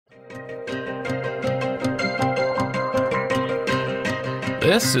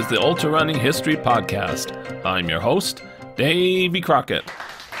This is the Ultrarunning History Podcast. I'm your host, Davey Crockett.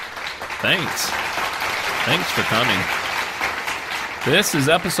 Thanks for coming. This is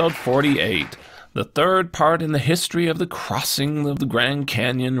episode 48, the third part in the history of the crossing of the Grand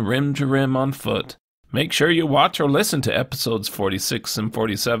Canyon rim to rim on foot. Make sure you watch or listen to episodes 46 and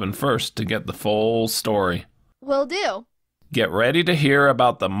 47 first to get the full story. Will do. Get ready to hear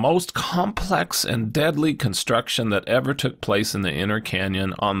about the most complex and deadly construction that ever took place in the Inner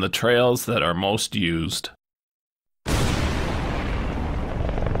Canyon on the trails that are most used.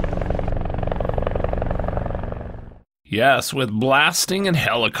 Yes, with blasting and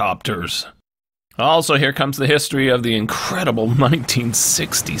helicopters. Also, here comes the history of the incredible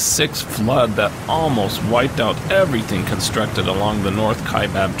 1966 flood that almost wiped out everything constructed along the North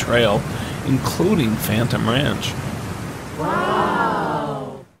Kaibab Trail, including Phantom Ranch.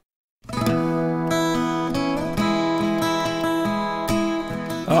 Wow!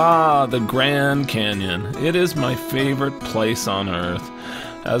 Ah, the Grand Canyon. It is my favorite place on Earth.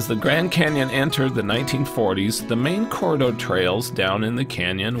 As the Grand Canyon entered the 1940s, the main corridor trails down in the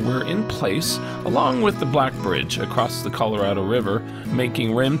canyon were in place, along with the Black Bridge across the Colorado River,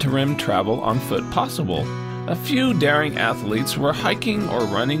 making rim-to-rim travel on foot possible. A few daring athletes were hiking or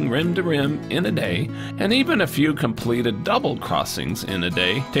running rim-to-rim in a day, and even a few completed double crossings in a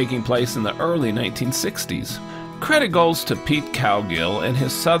day, taking place in the early 1960s. Credit goes to Pete Cowgill and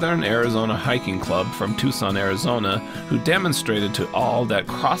his Southern Arizona Hiking Club from Tucson, Arizona, who demonstrated to all that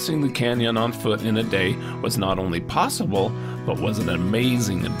crossing the canyon on foot in a day was not only possible, but was an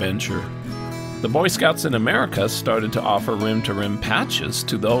amazing adventure. The Boy Scouts in America started to offer rim-to-rim patches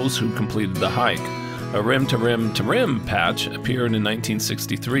to those who completed the hike. A rim-to-rim-to-rim patch appeared in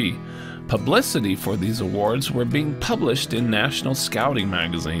 1963. Publicity for these awards were being published in national scouting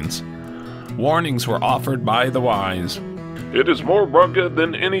magazines. Warnings were offered by the wise. It is more rugged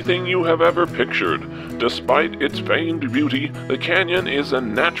than anything you have ever pictured. Despite its famed beauty, the canyon is a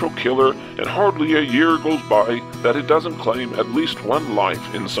natural killer, and hardly a year goes by that it doesn't claim at least one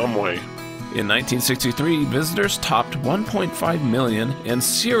life in some way. In 1963, visitors topped 1.5 million, and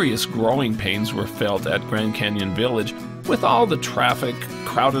serious growing pains were felt at Grand Canyon Village with all the traffic,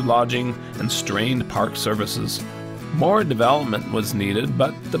 crowded lodging, and strained park services. More development was needed,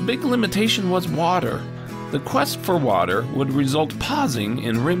 but the big limitation was water. The quest for water would result pausing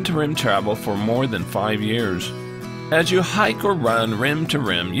in rim-to-rim travel for more than 5 years. As you hike or run rim to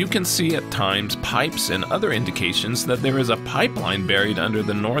rim, you can see at times pipes and other indications that there is a pipeline buried under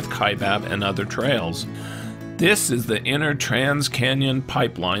the North Kaibab and other trails. This is the Inner Trans-Canyon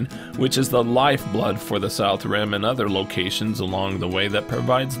Pipeline, which is the lifeblood for the South Rim and other locations along the way that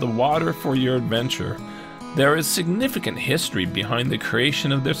provides the water for your adventure. There is significant history behind the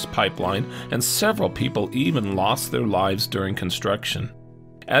creation of this pipeline, and several people even lost their lives during construction.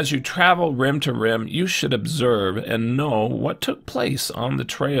 As you travel rim to rim, you should observe and know what took place on the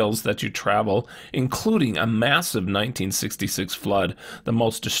trails that you travel, including a massive 1966 flood, the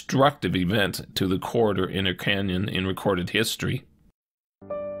most destructive event to the corridor Inner Canyon in recorded history.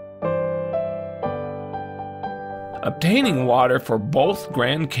 Obtaining water for both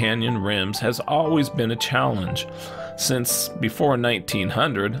Grand Canyon rims has always been a challenge. Since before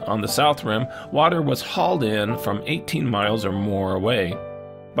 1900, on the South Rim, water was hauled in from 18 miles or more away.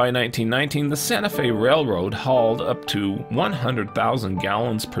 By 1919, the Santa Fe Railroad hauled up to 100,000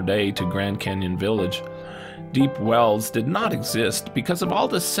 gallons per day to Grand Canyon Village. Deep wells did not exist because of all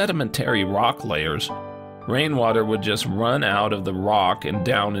the sedimentary rock layers. Rainwater would just run out of the rock and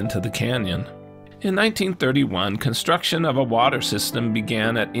down into the canyon. In 1931, construction of a water system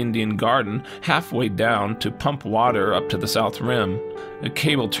began at Indian Garden, halfway down to pump water up to the South Rim. A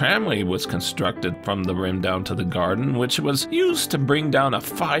cable tramway was constructed from the rim down to the garden, which was used to bring down a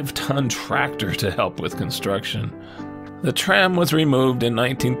 5-ton tractor to help with construction. The tram was removed in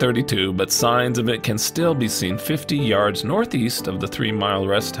 1932, but signs of it can still be seen 50 yards northeast of the 3-mile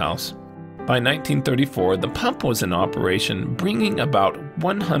rest house. By 1934, the pump was in operation, bringing about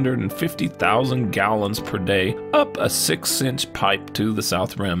 150,000 gallons per day up a 6-inch pipe to the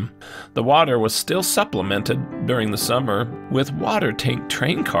South Rim. The water was still supplemented during the summer with water tank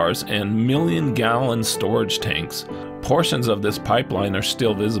train cars and million-gallon storage tanks. Portions of this pipeline are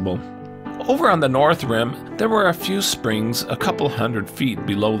still visible. Over on the North Rim, there were a few springs a couple hundred feet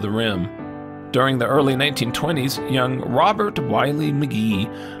below the rim. During the early 1920s, young Robert Wiley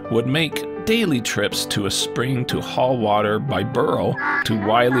McGee would make daily trips to a spring to haul water by burro to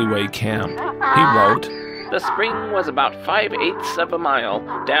Wiley Way Camp. He wrote, "The spring was about 5/8 of a mile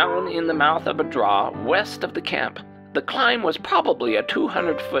down in the mouth of a draw west of the camp. The climb was probably a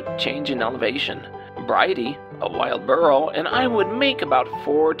 200-foot change in elevation. Bridie, a wild burro, and I would make about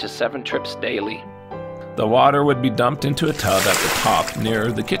 4 to 7 trips daily. The water would be dumped into a tub at the top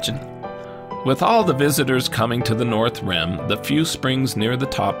near the kitchen. With all the visitors coming to the North Rim, the few springs near the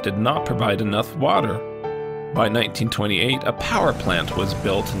top did not provide enough water. By 1928, a power plant was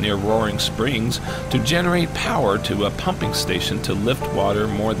built near Roaring Springs to generate power to a pumping station to lift water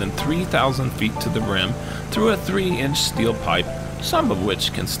more than 3,000 feet to the rim through a 3-inch steel pipe, some of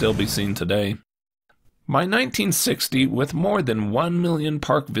which can still be seen today. By 1960, with more than 1 million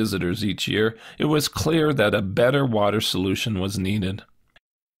park visitors each year, it was clear that a better water solution was needed.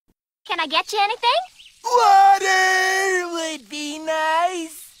 Can I get you anything? Water would be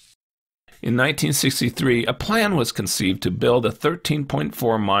nice. In 1963, a plan was conceived to build a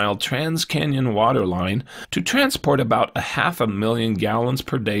 13.4-mile Trans-Canyon water line to transport about 500,000 gallons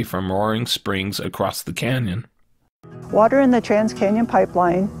per day from Roaring Springs across the canyon. Water in the Trans-Canyon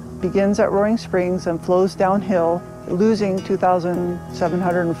pipeline begins at Roaring Springs and flows downhill, losing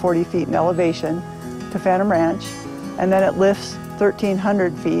 2,740 feet in elevation to Phantom Ranch, and then it lifts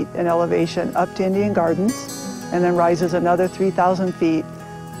 1,300 feet in elevation up to Indian Gardens, and then rises another 3,000 feet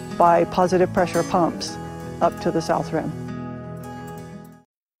by positive pressure pumps up to the South Rim.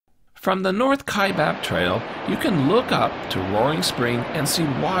 From the North Kaibab Trail, you can look up to Roaring Spring and see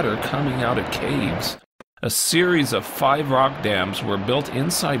water coming out of caves. A series of 5 rock dams were built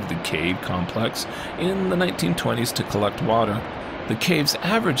inside the cave complex in the 1920s to collect water. The cave's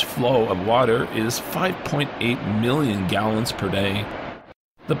average flow of water is 5.8 million gallons per day.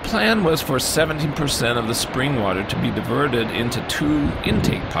 The plan was for 17% of the spring water to be diverted into 2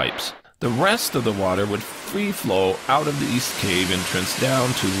 intake pipes. The rest of the water would free flow out of the East Cave entrance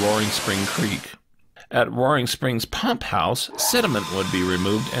down to Roaring Spring Creek. At Roaring Springs Pump House, sediment would be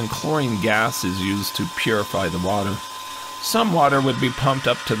removed and chlorine gas is used to purify the water. Some water would be pumped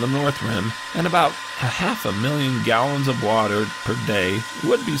up to the North Rim, and about 500,000 gallons of water per day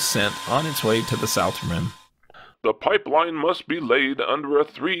would be sent on its way to the South Rim. The pipeline must be laid under a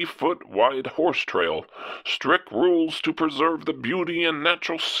 3-foot-wide horse trail. Strict rules to preserve the beauty and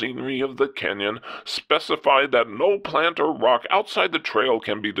natural scenery of the canyon specify that no plant or rock outside the trail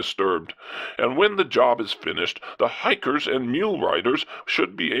can be disturbed. And when the job is finished, the hikers and mule riders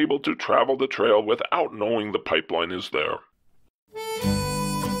should be able to travel the trail without knowing the pipeline is there.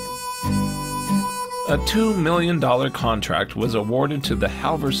 A $2 million contract was awarded to the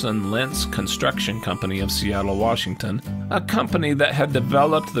Halverson Lentz Construction Company of Seattle, Washington, a company that had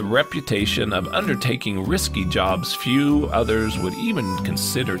developed the reputation of undertaking risky jobs few others would even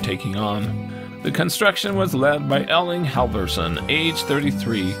consider taking on. The construction was led by Elling Halverson, age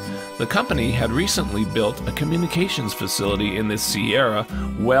 33. The company had recently built a communications facility in the Sierra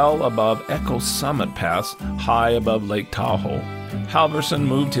well above Echo Summit Pass, high above Lake Tahoe. Halverson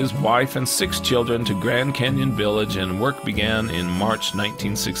moved his wife and 6 children to Grand Canyon Village and work began in March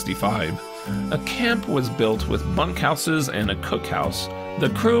 1965. A camp was built with bunkhouses and a cookhouse. The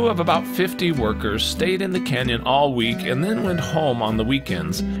crew of about 50 workers stayed in the canyon all week and then went home on the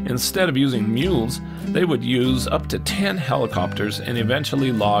weekends. Instead of using mules, they would use up to 10 helicopters and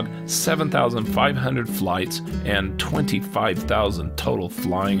eventually log 7,500 flights and 25,000 total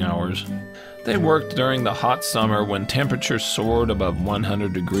flying hours. They worked during the hot summer when temperatures soared above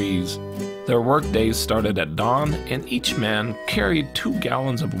 100 degrees. Their work days started at dawn, and each man carried 2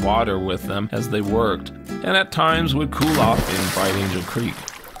 gallons of water with them as they worked, and at times would cool off in Bright Angel Creek.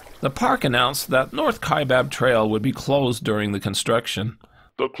 The park announced that North Kaibab Trail would be closed during the construction.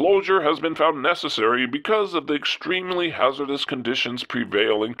 The closure has been found necessary because of the extremely hazardous conditions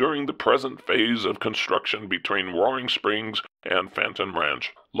prevailing during the present phase of construction between Roaring Springs and Phantom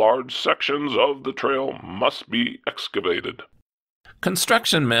Ranch. Large sections of the trail must be excavated.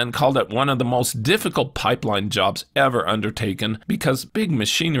 Construction men called it one of the most difficult pipeline jobs ever undertaken because big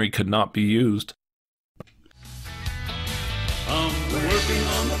machinery could not be used. I'm working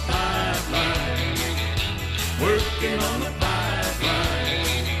on the pipeline, working on the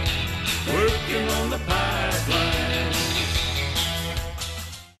pipeline, working on the pipeline.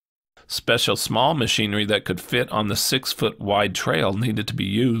 Special small machinery that could fit on the 6-foot-wide trail needed to be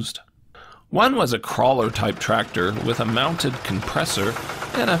used. One was a crawler-type tractor with a mounted compressor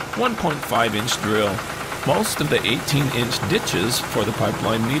and a 1.5-inch drill. Most of the 18-inch ditches for the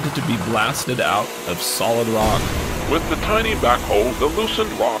pipeline needed to be blasted out of solid rock. With the tiny backhoe, the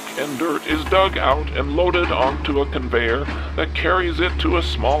loosened rock and dirt is dug out and loaded onto a conveyor that carries it to a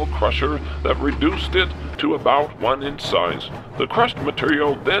small crusher that reduced it to about 1-inch size. The crushed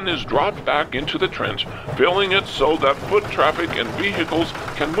material then is dropped back into the trench, filling it so that foot traffic and vehicles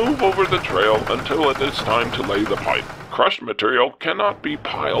can move over the trail until it is time to lay the pipe. Crushed material cannot be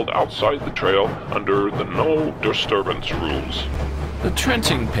piled outside the trail under the no disturbance rules. The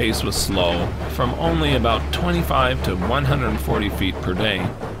trenching pace was slow, from only about 25 to 140 feet per day.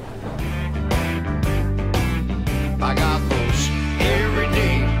 I got those every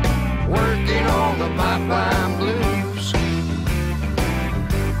day, working on the pipeline blues.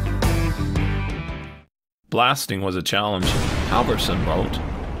 Blasting was a challenge. Halverson wrote,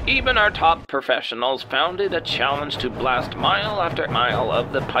 Even our top professionals found it a challenge to blast mile after mile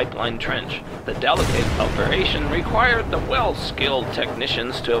of the pipeline trench. The delicate operation required the well-skilled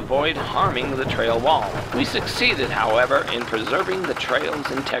technicians to avoid harming the trail wall. We succeeded, however, in preserving the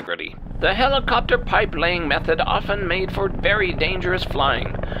trail's integrity. The helicopter pipe-laying method often made for very dangerous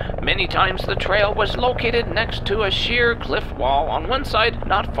flying. Many times the trail was located next to a sheer cliff wall on one side,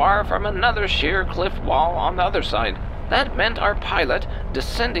 not far from another sheer cliff wall on the other side. That meant our pilot,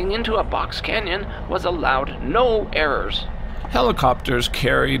 descending into a box canyon, was allowed no errors. Helicopters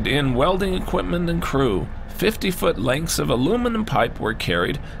carried in welding equipment and crew. 50-foot lengths of aluminum pipe were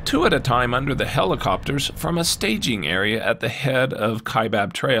carried, 2 at a time under the helicopters, from a staging area at the head of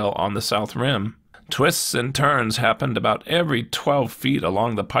Kaibab Trail on the south rim. Twists and turns happened about every 12 feet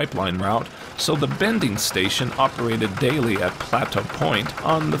along the pipeline route, so the bending station operated daily at Plateau Point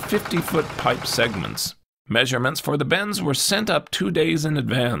on the 50-foot pipe segments. Measurements for the bends were sent up 2 days in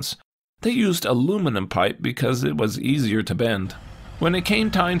advance. They used aluminum pipe because it was easier to bend. When it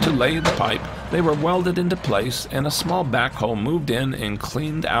came time to lay the pipe, they were welded into place and a small backhoe moved in and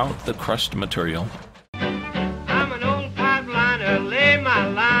cleaned out the crushed material. I'm an old pipeliner, lay my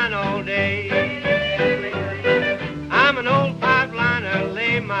line all day. I'm an old pipeliner,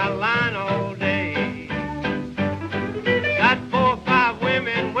 lay my line all day. Got 4 or 5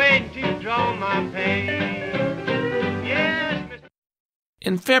 women waiting to draw my pay.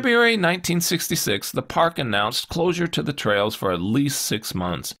 In February 1966, the park announced closure to the trails for at least 6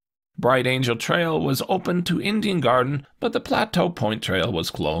 months. Bright Angel Trail was open to Indian Garden, but the Plateau Point Trail was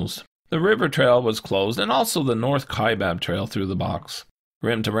closed. The River Trail was closed, and also the North Kaibab Trail through the box.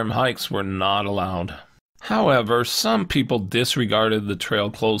 Rim-to-rim hikes were not allowed. However, some people disregarded the trail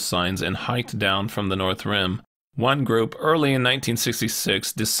closed signs and hiked down from the North Rim. One group, early in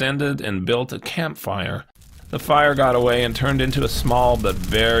 1966, descended and built a campfire. The fire got away and turned into a small but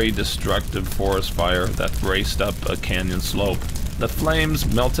very destructive forest fire that raced up a canyon slope. The flames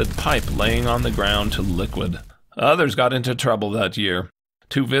melted pipe laying on the ground to liquid. Others got into trouble that year.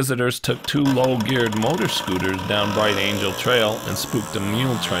 2 visitors took 2 low-geared motor scooters down Bright Angel Trail and spooked a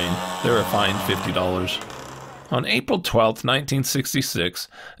mule train. They were fined $50. On April 12, 1966,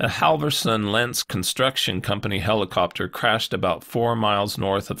 a Halverson Lentz Construction Company helicopter crashed about 4 miles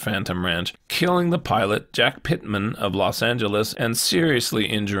north of Phantom Ranch, killing the pilot, Jack Pittman of Los Angeles, and seriously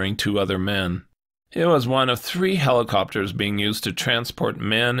injuring 2 other men. It was one of 3 helicopters being used to transport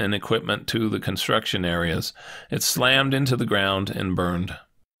men and equipment to the construction areas. It slammed into the ground and burned.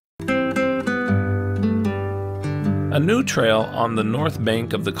 A new trail on the north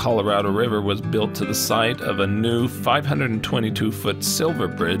bank of the Colorado River was built to the site of a new 522-foot silver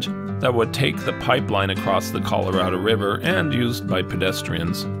bridge that would take the pipeline across the Colorado River and used by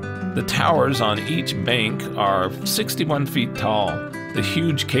pedestrians. The towers on each bank are 61 feet tall. The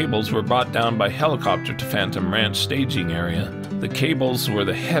huge cables were brought down by helicopter to Phantom Ranch staging area. The cables were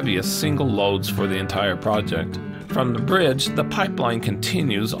the heaviest single loads for the entire project. From the bridge, the pipeline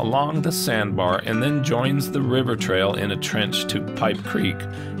continues along the sandbar and then joins the river trail in a trench to Pipe Creek.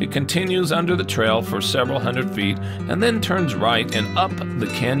 It continues under the trail for several hundred feet and then turns right and up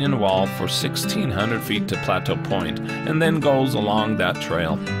the canyon wall for 1,600 feet to Plateau Point and then goes along that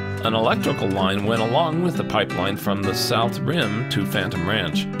trail. An electrical line went along with the pipeline from the south rim to Phantom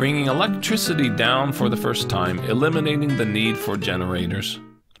Ranch, bringing electricity down for the first time, eliminating the need for generators.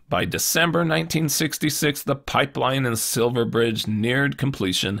 By December 1966, the pipeline and Silver Bridge neared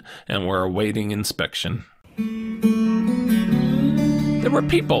completion and were awaiting inspection. There were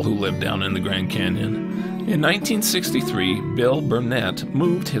people who lived down in the Grand Canyon. In 1963, Bill Burnett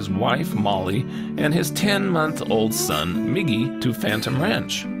moved his wife Molly and his 10-month-old son Miggy to Phantom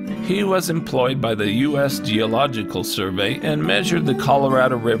Ranch. He was employed by the U.S. Geological Survey and measured the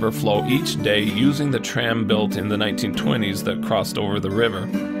Colorado River flow each day using the tram built in the 1920s that crossed over the river.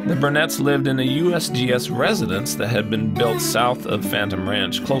 The Burnetts lived in a USGS residence that had been built south of Phantom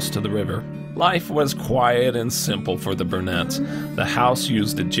Ranch, close to the river. Life was quiet and simple for the Burnetts. The house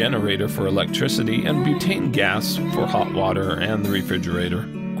used a generator for electricity and butane gas for hot water and the refrigerator.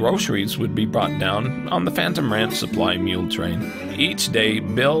 Groceries would be brought down on the Phantom Ranch supply mule train. Each day,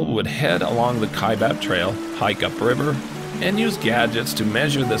 Bill would head along the Kaibab Trail, hike upriver, and use gadgets to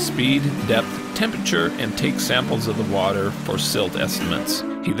measure the speed, depth, temperature and take samples of the water for silt estimates.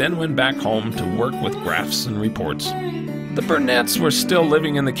 He then went back home to work with graphs and reports. The Burnetts were still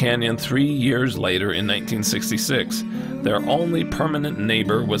living in the canyon 3 years later in 1966. Their only permanent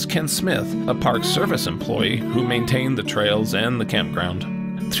neighbor was Ken Smith, a Park Service employee who maintained the trails and the campground.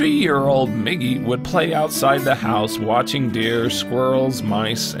 3-year-old Miggy would play outside the house watching deer, squirrels,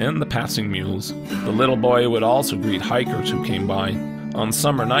 mice, and the passing mules. The little boy would also greet hikers who came by. On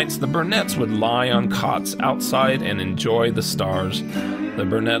summer nights, the Burnetts would lie on cots outside and enjoy the stars. The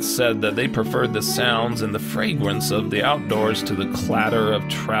Burnetts said that they preferred the sounds and the fragrance of the outdoors to the clatter of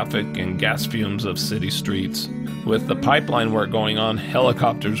traffic and gas fumes of city streets. With the pipeline work going on,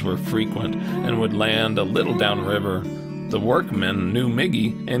 helicopters were frequent and would land a little downriver. The workmen knew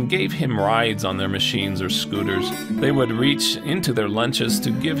Miggy and gave him rides on their machines or scooters. They would reach into their lunches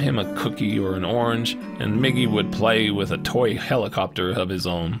to give him a cookie or an orange, and Miggy would play with a toy helicopter of his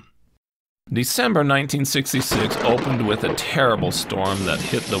own. December 1966 opened with a terrible storm that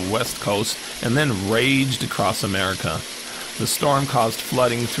hit the west coast and then raged across America. The storm caused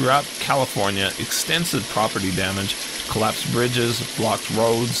flooding throughout California, extensive property damage, collapsed bridges, blocked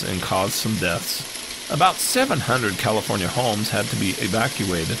roads, and caused some deaths. About 700 California homes had to be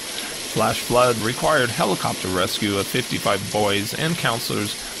evacuated. Flash flood required helicopter rescue of 55 boys and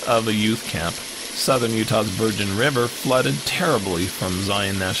counselors of a youth camp. Southern Utah's Virgin River flooded terribly from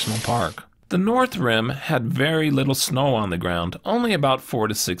Zion National Park. The North Rim had very little snow on the ground, only about 4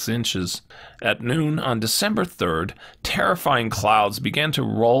 to 6 inches. At noon on December 3rd, terrifying clouds began to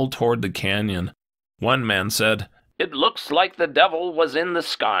roll toward the canyon. One man said, "It looks like the devil was in the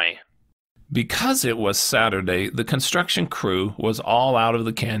sky." Because it was Saturday, the construction crew was all out of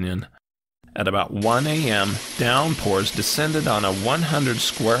the canyon. At about 1 a.m., downpours descended on a 100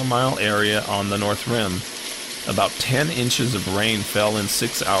 square mile area on the North Rim. About 10 inches of rain fell in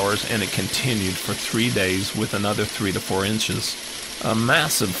 6 hours, and it continued for 3 days with another 3 to 4 inches. A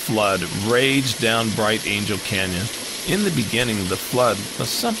massive flood raged down Bright Angel Canyon. In the beginning, the flood was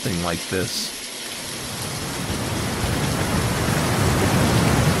something like this.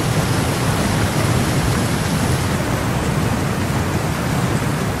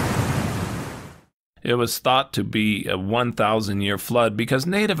 It was thought to be a 1,000-year flood because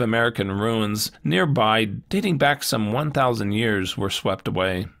Native American ruins nearby, dating back some 1,000 years, were swept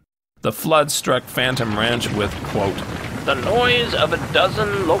away. The flood struck Phantom Ranch with, quote, "the noise of a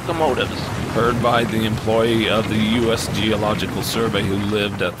dozen locomotives," heard by the employee of the U.S. Geological Survey who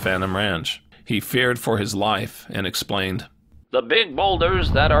lived at Phantom Ranch. He feared for his life and explained, "The big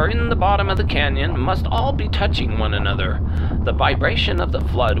boulders that are in the bottom of the canyon must all be touching one another. The vibration of the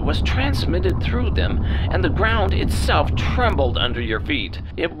flood was transmitted through them, and the ground itself trembled under your feet.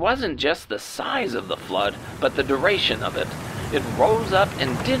 It wasn't just the size of the flood, but the duration of it. It rose up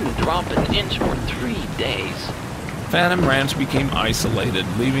and didn't drop an inch for 3 days." Phantom Ranch became isolated,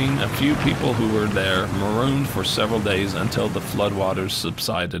 leaving a few people who were there marooned for several days until the floodwaters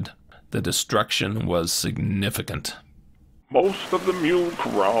subsided. The destruction was significant. Most of the mule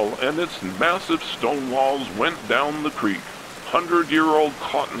corral and its massive stone walls went down the creek. 100-year-old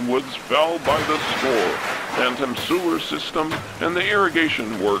cottonwoods fell by the score. Phantom sewer system and the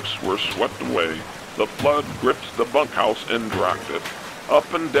irrigation works were swept away. The flood gripped the bunkhouse and dragged it.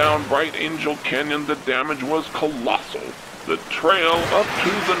 Up and down Bright Angel Canyon, the damage was colossal. The trail up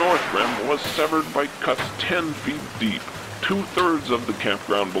to the North Rim was severed by cuts 10 feet deep. 2/3 of the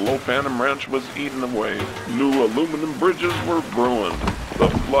campground below Phantom Ranch was eaten away. New aluminum bridges were ruined. The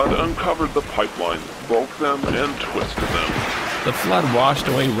flood uncovered the pipelines, broke them, and twisted them. The flood washed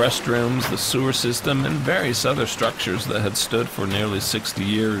away restrooms, the sewer system, and various other structures that had stood for nearly 60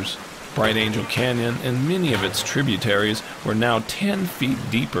 years. Bright Angel Canyon and many of its tributaries were now 10 feet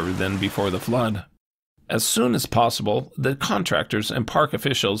deeper than before the flood. As soon as possible, the contractors and park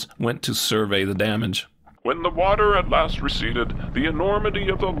officials went to survey the damage. When the water at last receded, the enormity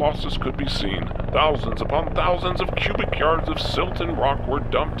of the losses could be seen. Thousands upon thousands of cubic yards of silt and rock were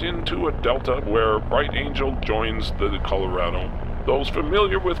dumped into a delta where Bright Angel joins the Colorado. Those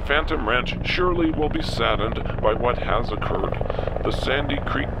familiar with Phantom Ranch surely will be saddened by what has occurred. The sandy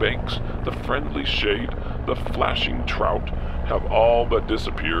creek banks, the friendly shade, the flashing trout have all but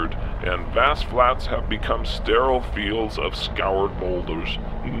disappeared, and vast flats have become sterile fields of scoured boulders.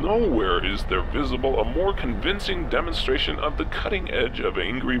 Nowhere is there visible a more convincing demonstration of the cutting edge of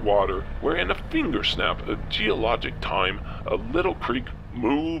angry water, where in a finger snap of geologic time, a little creek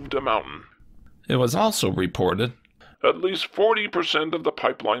moved a mountain. It was also reported at least 40% of the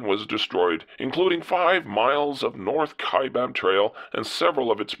pipeline was destroyed, including 5 miles of North Kaibab Trail and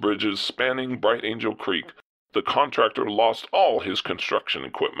several of its bridges spanning Bright Angel Creek. The contractor lost all his construction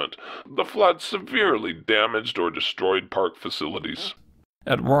equipment. The flood severely damaged or destroyed park facilities.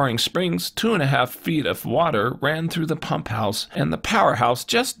 At Roaring Springs, 2.5 feet of water ran through the pump house, and the powerhouse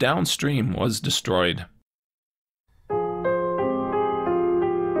just downstream was destroyed.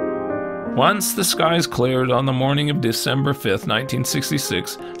 Once the skies cleared on the morning of December 5,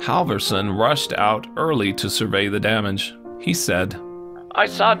 1966, Halverson rushed out early to survey the damage. He said, I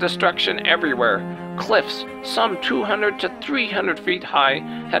saw destruction everywhere. Cliffs, some 200 to 300 feet high,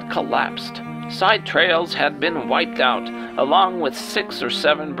 had collapsed. Side trails had been wiped out, along with 6 or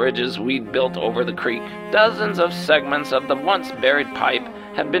 7 bridges we'd built over the creek. Dozens of segments of the once buried pipe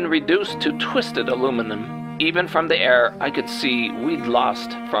had been reduced to twisted aluminum. Even from the air, I could see we'd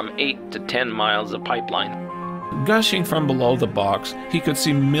lost from 8 to 10 miles of pipeline. Gushing from below the box, he could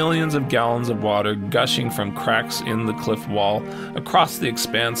see millions of gallons of water gushing from cracks in the cliff wall across the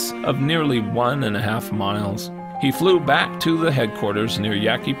expanse of nearly 1.5 miles. He flew back to the headquarters near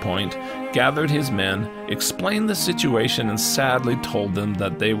Yaqui Point, gathered his men, explained the situation, and sadly told them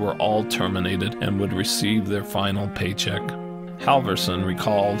that they were all terminated and would receive their final paycheck. Halverson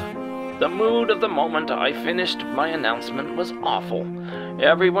recalled, The mood of the moment I finished my announcement was awful.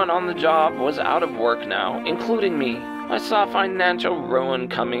 Everyone on the job was out of work now, including me. I saw financial ruin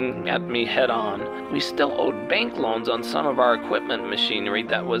coming at me head-on. We still owed bank loans on some of our equipment machinery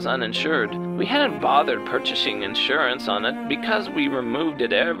that was uninsured. We hadn't bothered purchasing insurance on it because we removed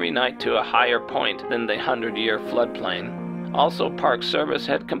it every night to a higher point than the 100-year floodplain. Also, Park Service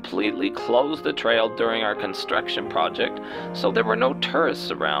had completely closed the trail during our construction project, so there were no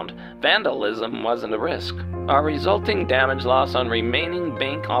tourists around. Vandalism wasn't a risk. Our resulting damage loss on remaining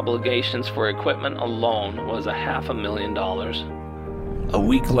bank obligations for equipment alone was $500,000. A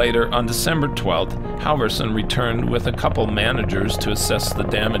week later, on December 12th, Halverson returned with a couple managers to assess the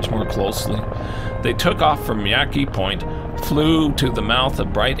damage more closely. They took off from Yaqui Point, flew to the mouth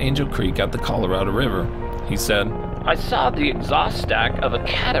of Bright Angel Creek at the Colorado River. He said, I saw the exhaust stack of a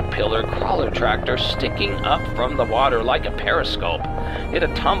Caterpillar crawler tractor sticking up from the water like a periscope. It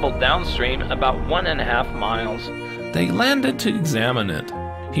had tumbled downstream about 1.5 miles. They landed to examine it.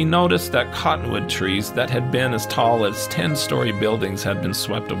 He noticed that cottonwood trees that had been as tall as 10-story buildings had been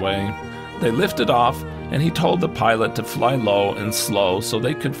swept away. They lifted off, and he told the pilot to fly low and slow so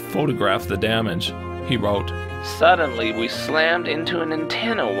they could photograph the damage. He wrote, Suddenly, we slammed into an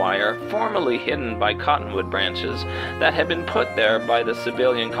antenna wire formerly hidden by cottonwood branches that had been put there by the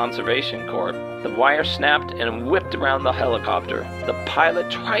Civilian Conservation Corps. The wire snapped and whipped around the helicopter. The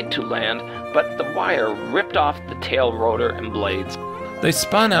pilot tried to land, but the wire ripped off the tail rotor and blades. They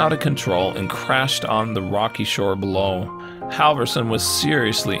spun out of control and crashed on the rocky shore below. Halverson was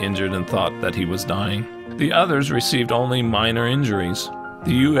seriously injured and thought that he was dying. The others received only minor injuries.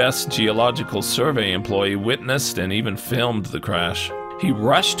 The U.S. Geological Survey employee witnessed and even filmed the crash. He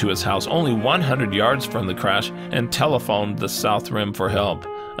rushed to his house only 100 yards from the crash and telephoned the South Rim for help.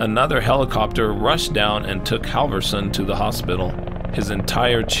 Another helicopter rushed down and took Halverson to the hospital. His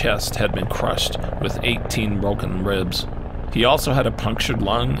entire chest had been crushed with 18 broken ribs. He also had a punctured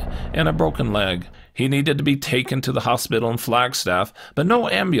lung and a broken leg. He needed to be taken to the hospital in Flagstaff, but no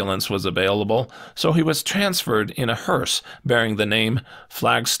ambulance was available, so he was transferred in a hearse bearing the name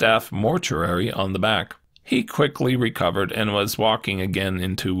Flagstaff Mortuary on the back. He quickly recovered and was walking again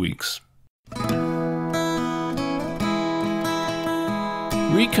in 2 weeks.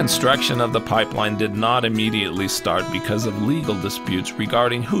 Reconstruction of the pipeline did not immediately start because of legal disputes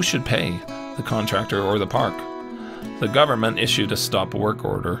regarding who should pay, the contractor or the park. The government issued a stop work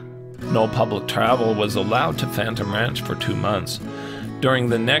order. No public travel was allowed to Phantom Ranch for 2 months. During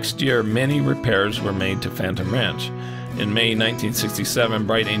the next year, many repairs were made to Phantom Ranch. In May 1967,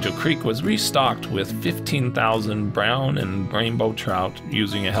 Bright Angel Creek was restocked with 15,000 brown and rainbow trout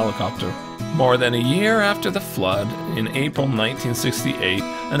using a helicopter. More than a year after the flood, in April 1968,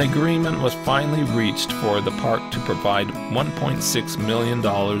 an agreement was finally reached for the park to provide $1.6 million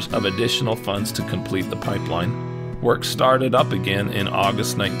of additional funds to complete the pipeline. Work started up again in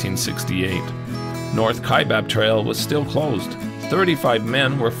August 1968. North Kaibab Trail was still closed. 35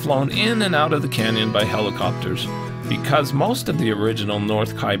 men were flown in and out of the canyon by helicopters. Because most of the original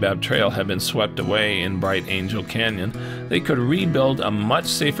North Kaibab Trail had been swept away in Bright Angel Canyon, they could rebuild a much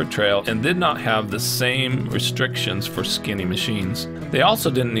safer trail and did not have the same restrictions for skinny machines. They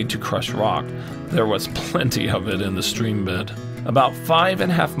also didn't need to crush rock. There was plenty of it in the stream bed. About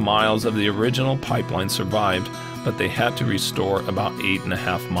 5.5 miles of the original pipeline survived, but they had to restore about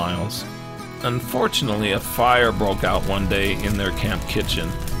 8.5 miles. Unfortunately, a fire broke out one day in their camp kitchen.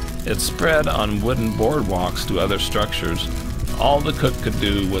 It spread on wooden boardwalks to other structures. All the cook could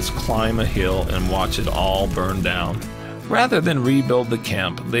do was climb a hill and watch it all burn down. Rather than rebuild the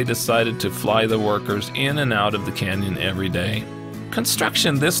camp, they decided to fly the workers in and out of the canyon every day.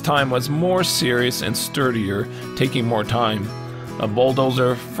 Construction this time was more serious and sturdier, taking more time. A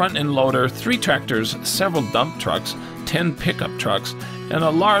bulldozer, front-end loader, 3 tractors, several dump trucks, 10 pickup trucks, and a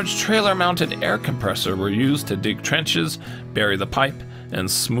large trailer-mounted air compressor were used to dig trenches, bury the pipe, and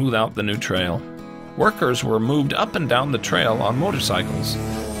smooth out the new trail. Workers were moved up and down the trail on motorcycles.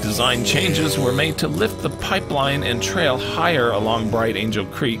 Design changes were made to lift the pipeline and trail higher along Bright Angel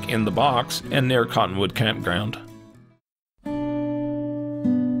Creek in the box and near Cottonwood Campground.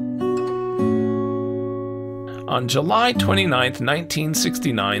 On July 29,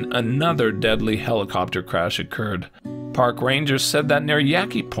 1969, another deadly helicopter crash occurred. Park rangers said that near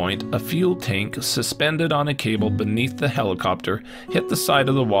Yaqui Point, a fuel tank suspended on a cable beneath the helicopter hit the side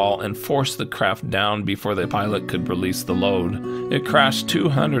of the wall and forced the craft down before the pilot could release the load. It crashed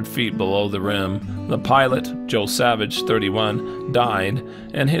 200 feet below the rim. The pilot, Joe Savage, 31, died,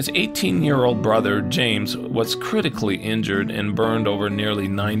 and his 18-year-old brother, James, was critically injured and burned over nearly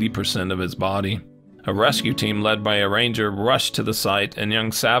 90% of his body. A rescue team led by a ranger rushed to the site, and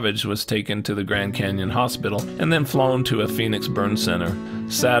young Savage was taken to the Grand Canyon Hospital and then flown to a Phoenix burn center.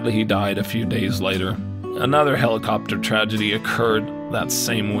 Sadly, he died a few days later. Another helicopter tragedy occurred that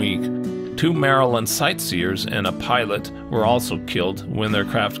same week. 2 Maryland sightseers and a pilot were also killed when their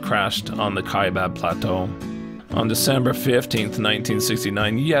craft crashed on the Kaibab Plateau. On December 15,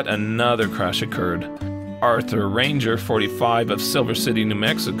 1969, yet another crash occurred. Arthur Ranger, 45, of Silver City, New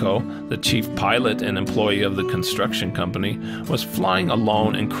Mexico, the chief pilot and employee of the construction company, was flying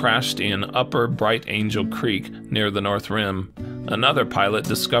alone and crashed in Upper Bright Angel Creek near the North Rim. Another pilot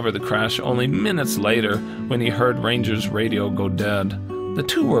discovered the crash only minutes later when he heard Ranger's radio go dead. The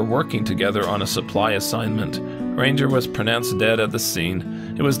two were working together on a supply assignment. Ranger was pronounced dead at the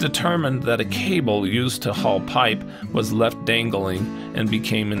scene. It was determined that a cable used to haul pipe was left dangling and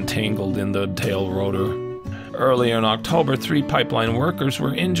became entangled in the tail rotor. Earlier in October, 3 pipeline workers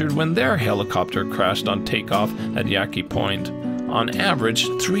were injured when their helicopter crashed on takeoff at Yaqui Point. On average,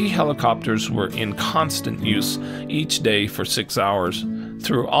 3 helicopters were in constant use each day for 6 hours.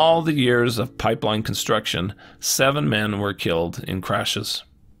 Through all the years of pipeline construction, 7 men were killed in crashes.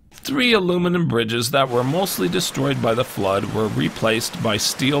 3 aluminum bridges that were mostly destroyed by the flood were replaced by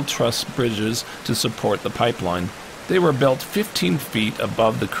steel truss bridges to support the pipeline. They were built 15 feet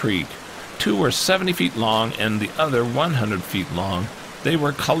above the creek. 2 were 70 feet long and the other 100 feet long. They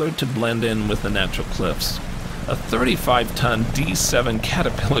were colored to blend in with the natural cliffs. A 35-ton D7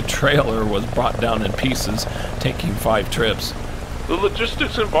 Caterpillar trailer was brought down in pieces, taking 5 trips. The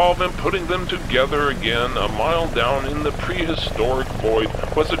logistics involved in putting them together again a mile down in the prehistoric void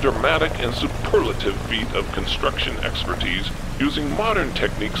was a dramatic and superlative feat of construction expertise using modern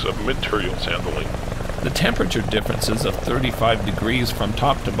techniques of materials handling. The temperature differences of 35 degrees from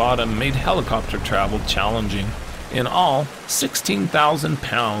top to bottom made helicopter travel challenging. In all, 16,000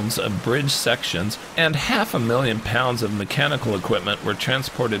 pounds of bridge sections and 500,000 pounds of mechanical equipment were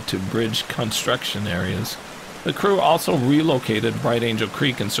transported to bridge construction areas. The crew also relocated Bright Angel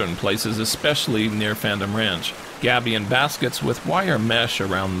Creek in certain places, especially near Phantom Ranch. Gabion baskets with wire mesh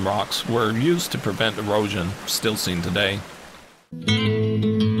around rocks were used to prevent erosion, still seen today.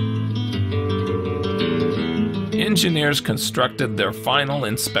 Engineers constructed their final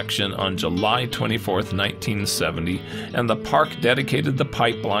inspection on July 24, 1970, and the park dedicated the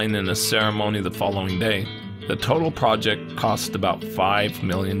pipeline in a ceremony the following day. The total project cost about $5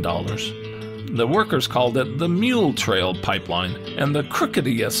 million. The workers called it the Mule Trail Pipeline and the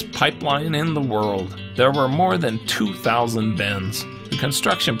crookediest pipeline in the world. There were more than 2,000 bends. The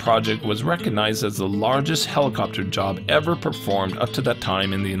construction project was recognized as the largest helicopter job ever performed up to that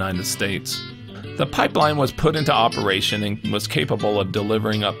time in the United States. The pipeline was put into operation and was capable of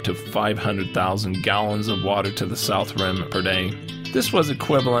delivering up to 500,000 gallons of water to the South Rim per day. This was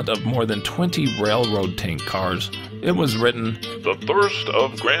equivalent of more than 20 railroad tank cars. It was written, "The thirst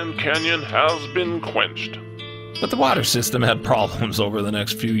of Grand Canyon has been quenched." But the water system had problems over the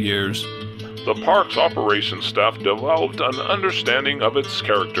next few years. The park's operations staff developed an understanding of its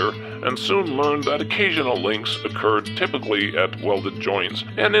character and soon learned that occasional leaks occurred typically at welded joints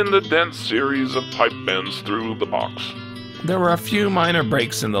and in the dense series of pipe bends through the box. There were a few minor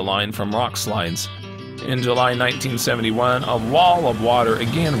breaks in the line from rock slides. In July 1971, a wall of water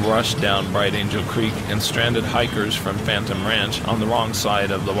again rushed down Bright Angel Creek and stranded hikers from Phantom Ranch on the wrong side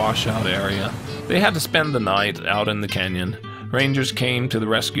of the washout area. They had to spend the night out in the canyon. Rangers came to the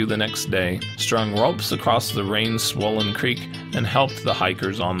rescue the next day, strung ropes across the rain-swollen creek, and helped the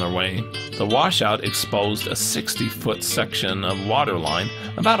hikers on their way. The washout exposed a 60-foot section of waterline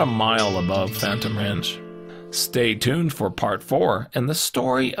about a mile above Phantom Ranch. Stay tuned for part 4 and the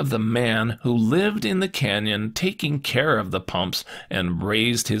story of the man who lived in the canyon taking care of the pumps and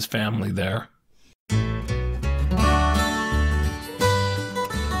raised his family there.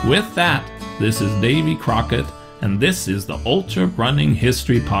 With that, this is Davy Crockett, and this is the Ultra Running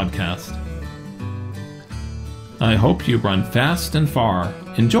History Podcast. I hope you run fast and far,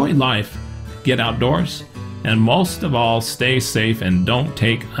 enjoy life, get outdoors, and most of all, stay safe and don't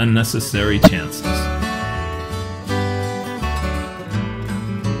take unnecessary chances.